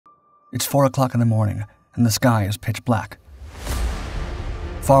It's 4 o'clock in the morning, and the sky is pitch black.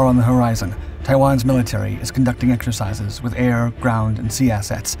 Far on the horizon, Taiwan's military is conducting exercises with air, ground, and sea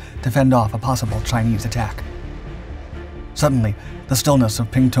assets to fend off a possible Chinese attack. Suddenly, the stillness of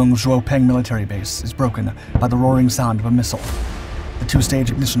Pingtung's Jioupeng military base is broken by the roaring sound of a missile. The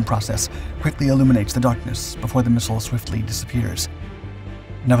two-stage ignition process quickly illuminates the darkness before the missile swiftly disappears.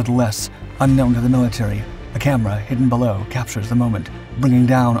 Nevertheless, unknown to the military, a camera hidden below captures the moment, bringing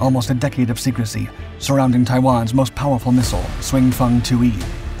down almost a decade of secrecy surrounding Taiwan's most powerful missile, Hsiung Feng IIE,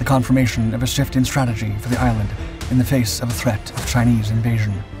 the confirmation of a shift in strategy for the island in the face of a threat of Chinese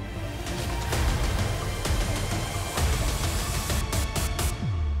invasion.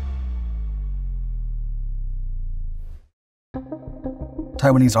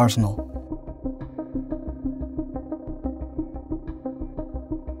 Taiwanese arsenal.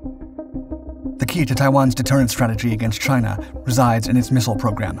 The key to Taiwan's deterrence strategy against China resides in its missile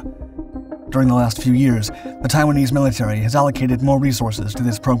program. During the last few years, the Taiwanese military has allocated more resources to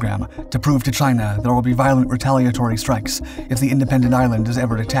this program to prove to China there will be violent retaliatory strikes if the independent island is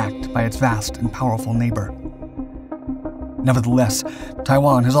ever attacked by its vast and powerful neighbor. Nevertheless,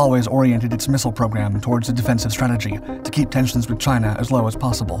 Taiwan has always oriented its missile program towards a defensive strategy to keep tensions with China as low as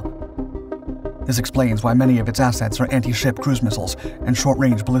possible. This explains why many of its assets are anti-ship cruise missiles and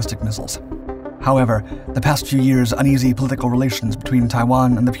short-range ballistic missiles. However, the past few years' uneasy political relations between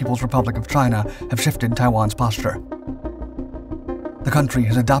Taiwan and the People's Republic of China have shifted Taiwan's posture. The country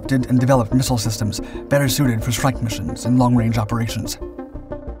has adopted and developed missile systems better suited for strike missions and long-range operations.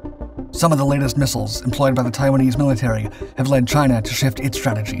 Some of the latest missiles employed by the Taiwanese military have led China to shift its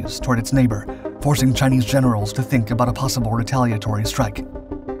strategies toward its neighbor, forcing Chinese generals to think about a possible retaliatory strike.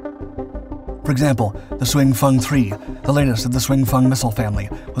 For example, the Hsiung Feng IIE, the latest of the Hsiung Feng missile family,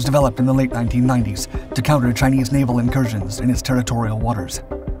 was developed in the late 1990s to counter Chinese naval incursions in its territorial waters.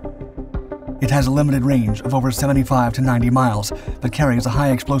 It has a limited range of over 75 to 90 miles, but carries a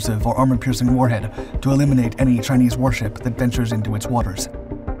high explosive or armor-piercing warhead to eliminate any Chinese warship that ventures into its waters.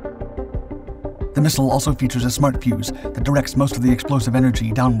 The missile also features a smart fuse that directs most of the explosive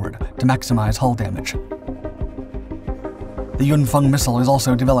energy downward to maximize hull damage. The Yunfeng missile is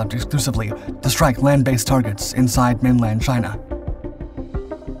also developed exclusively to strike land-based targets inside mainland China.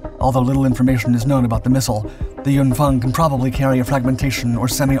 Although little information is known about the missile, the Yunfeng can probably carry a fragmentation or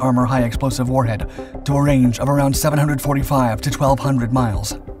semi-armor high-explosive warhead to a range of around 745 to 1,200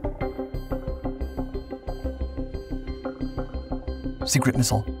 miles. Secret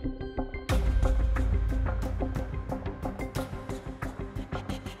missile.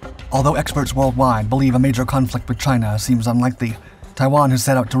 Although experts worldwide believe a major conflict with China seems unlikely, Taiwan has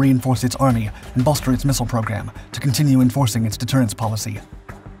set out to reinforce its army and bolster its missile program to continue enforcing its deterrence policy.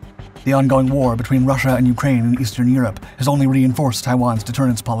 The ongoing war between Russia and Ukraine in Eastern Europe has only reinforced Taiwan's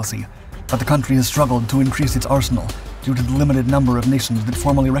deterrence policy, but the country has struggled to increase its arsenal due to the limited number of nations that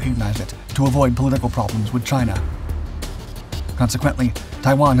formally recognize it to avoid political problems with China. Consequently,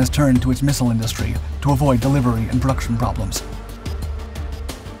 Taiwan has turned to its missile industry to avoid delivery and production problems.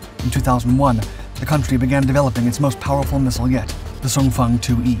 In 2001, the country began developing its most powerful missile yet, the Hsiung Feng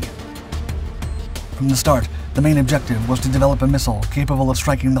IIE. From the start, the main objective was to develop a missile capable of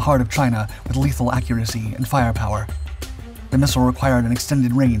striking the heart of China with lethal accuracy and firepower. The missile required an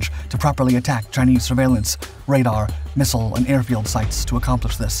extended range to properly attack Chinese surveillance, radar, missile, and airfield sites to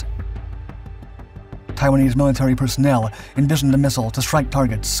accomplish this. Taiwanese military personnel envisioned the missile to strike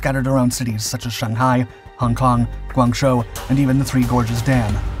targets scattered around cities such as Shanghai, Hong Kong, Guangzhou, and even the Three Gorges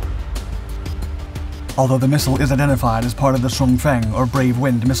Dam. Although the missile is identified as part of the Hsiung Feng or Brave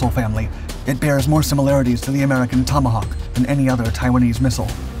Wind missile family, it bears more similarities to the American Tomahawk than any other Taiwanese missile.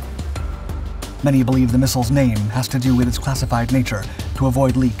 Many believe the missile's name has to do with its classified nature to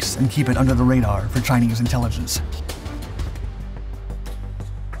avoid leaks and keep it under the radar for Chinese intelligence.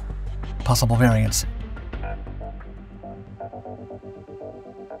 Possible variants.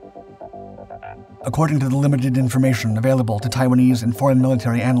 According to the limited information available to Taiwanese and foreign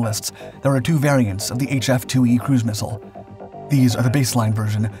military analysts, there are two variants of the HF-2E cruise missile. These are the baseline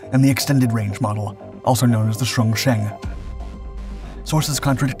version and the extended range model, also known as the Hsiung Sheng. Sources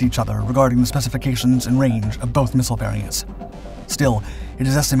contradict each other regarding the specifications and range of both missile variants. Still, it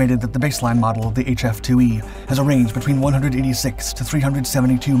is estimated that the baseline model of the HF-2E has a range between 186 to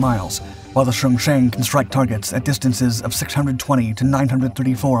 372 miles, while the Hsiung Sheng can strike targets at distances of 620 to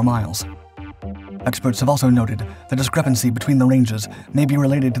 934 miles. Experts have also noted the discrepancy between the ranges may be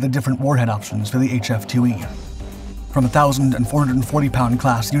related to the different warhead options for the HF-2E. From 1,000 and 440-pound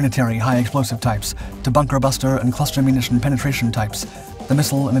class unitary high-explosive types to bunker buster and cluster munition penetration types, The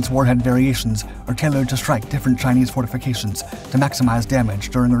missile and its warhead variations are tailored to strike different Chinese fortifications to maximize damage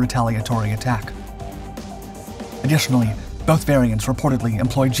during a retaliatory attack. Additionally, both variants reportedly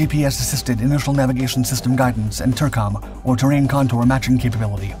employ GPS-assisted inertial navigation system guidance and TERCOM, or terrain contour matching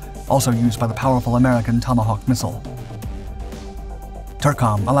capability, also used by the powerful American Tomahawk missile.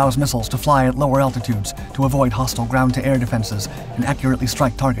 TERCOM allows missiles to fly at lower altitudes to avoid hostile ground-to-air defenses and accurately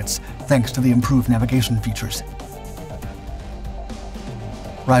strike targets, thanks to the improved navigation features.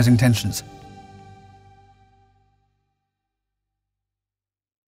 Rising tensions.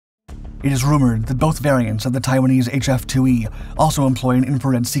 It is rumored that both variants of the Taiwanese HF-2E also employ an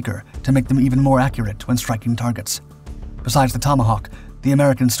infrared seeker to make them even more accurate when striking targets. Besides the Tomahawk, the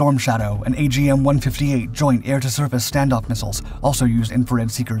American Storm Shadow and AGM-158 joint air-to-surface standoff missiles also use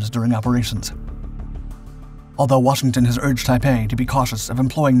infrared seekers during operations. Although Washington has urged Taipei to be cautious of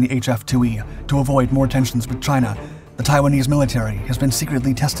employing the HF-2E to avoid more tensions with China, the Taiwanese military has been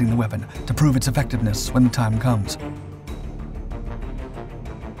secretly testing the weapon to prove its effectiveness when the time comes.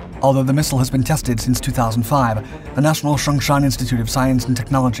 Although the missile has been tested since 2005, the National Zhongshan Institute of Science and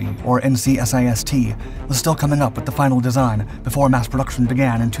Technology, or NCSIST, was still coming up with the final design before mass production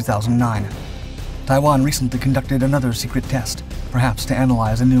began in 2009. Taiwan recently conducted another secret test, perhaps to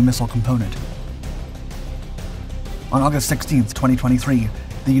analyze a new missile component. On August 16, 2023,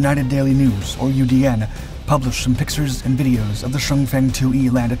 the United Daily News, or UDN, published some pictures and videos of the Hsiung Feng IIE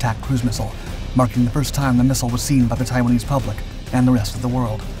land attack cruise missile, marking the first time the missile was seen by the Taiwanese public and the rest of the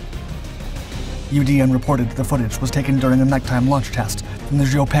world. UDN reported the footage was taken during a nighttime launch test from the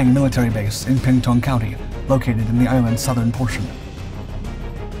Jioupeng military base in Pingtung County, located in the island's southern portion.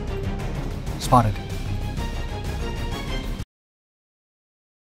 Spotted.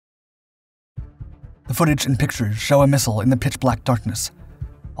 The footage and pictures show a missile in the pitch-black darkness.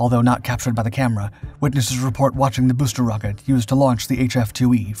 Although not captured by the camera, witnesses report watching the booster rocket used to launch the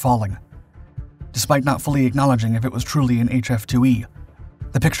HF-2E falling. Despite not fully acknowledging if it was truly an HF-2E,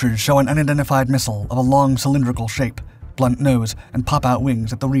 the pictures show an unidentified missile of a long cylindrical shape, blunt nose, and pop-out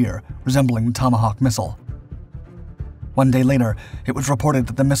wings at the rear, resembling the Tomahawk missile. One day later, it was reported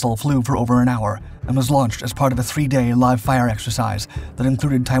that the missile flew for over an hour and was launched as part of a 3-day live-fire exercise that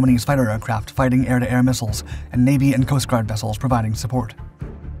included Taiwanese fighter aircraft fighting air-to-air missiles and Navy and Coast Guard vessels providing support.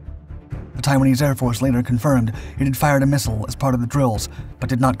 The Taiwanese Air Force later confirmed it had fired a missile as part of the drills, but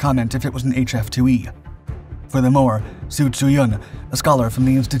did not comment if it was an HF-2E. Furthermore, Su Zhuyun, a scholar from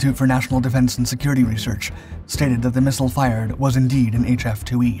the Institute for National Defense and Security Research, stated that the missile fired was indeed an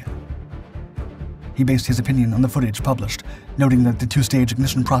HF-2E. He based his opinion on the footage published, noting that the 2-stage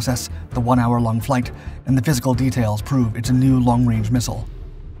ignition process, the 1-hour-long flight, and the physical details prove it's a new long-range missile.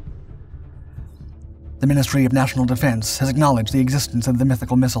 The Ministry of National Defense has acknowledged the existence of the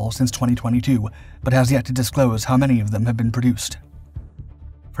mythical missile since 2022, but has yet to disclose how many of them have been produced.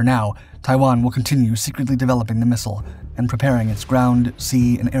 For now, Taiwan will continue secretly developing the missile and preparing its ground,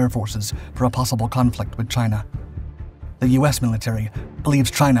 sea, and air forces for a possible conflict with China. The US military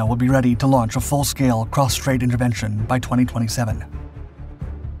believes China will be ready to launch a full-scale cross-strait intervention by 2027.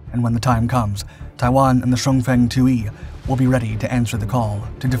 And when the time comes, Taiwan and the Hsiung Feng IIE will be ready to answer the call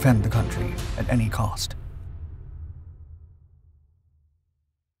to defend the country at any cost.